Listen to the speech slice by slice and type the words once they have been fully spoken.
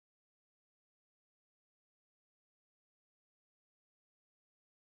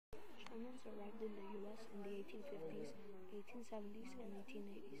Germans arrived in the U.S. in the 1850s, 1870s, and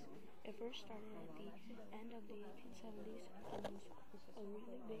 1880s. It first started at the end of the 1870s and was a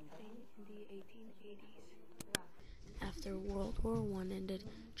really big thing in the 1880s. After World War I ended,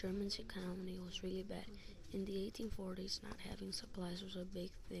 Germany's economy was really bad. In the 1840s, not having supplies was a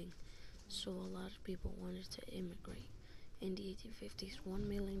big thing, so a lot of people wanted to immigrate. In the 1850s, 1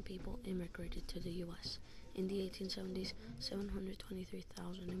 million people immigrated to the U.S. In the 1870s,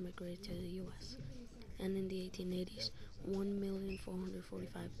 723,000 immigrated to the U.S. And in the 1880s,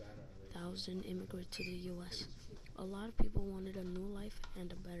 1,445,000 immigrated to the U.S. A lot of people wanted a new life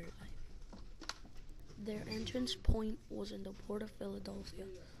and a better life. Their entrance point was in the port of Philadelphia.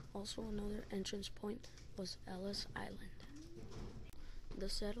 Also, another entrance point was Ellis Island. The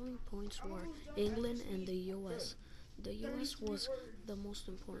settling points were England and the U.S. The U.S. was the most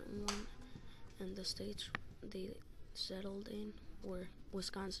important one, and the states they settled in were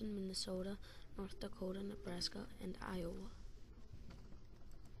Wisconsin, Minnesota, North Dakota, Nebraska, and Iowa.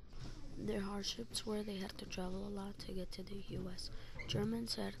 Their hardships were they had to travel a lot to get to the U.S.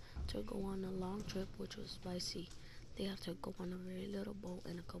 Germans had to go on a long trip, which was by sea. They had to go on a very little boat,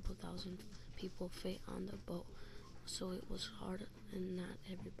 and a couple thousand people fit on the boat, so it was hard, and not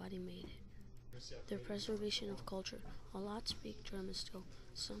everybody made it. Their preservation of culture. A lot speak German still.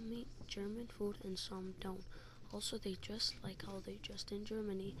 Some eat German food and some don't. Also, they dress like how they dressed in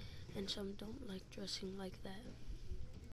Germany, and some don't like dressing like that.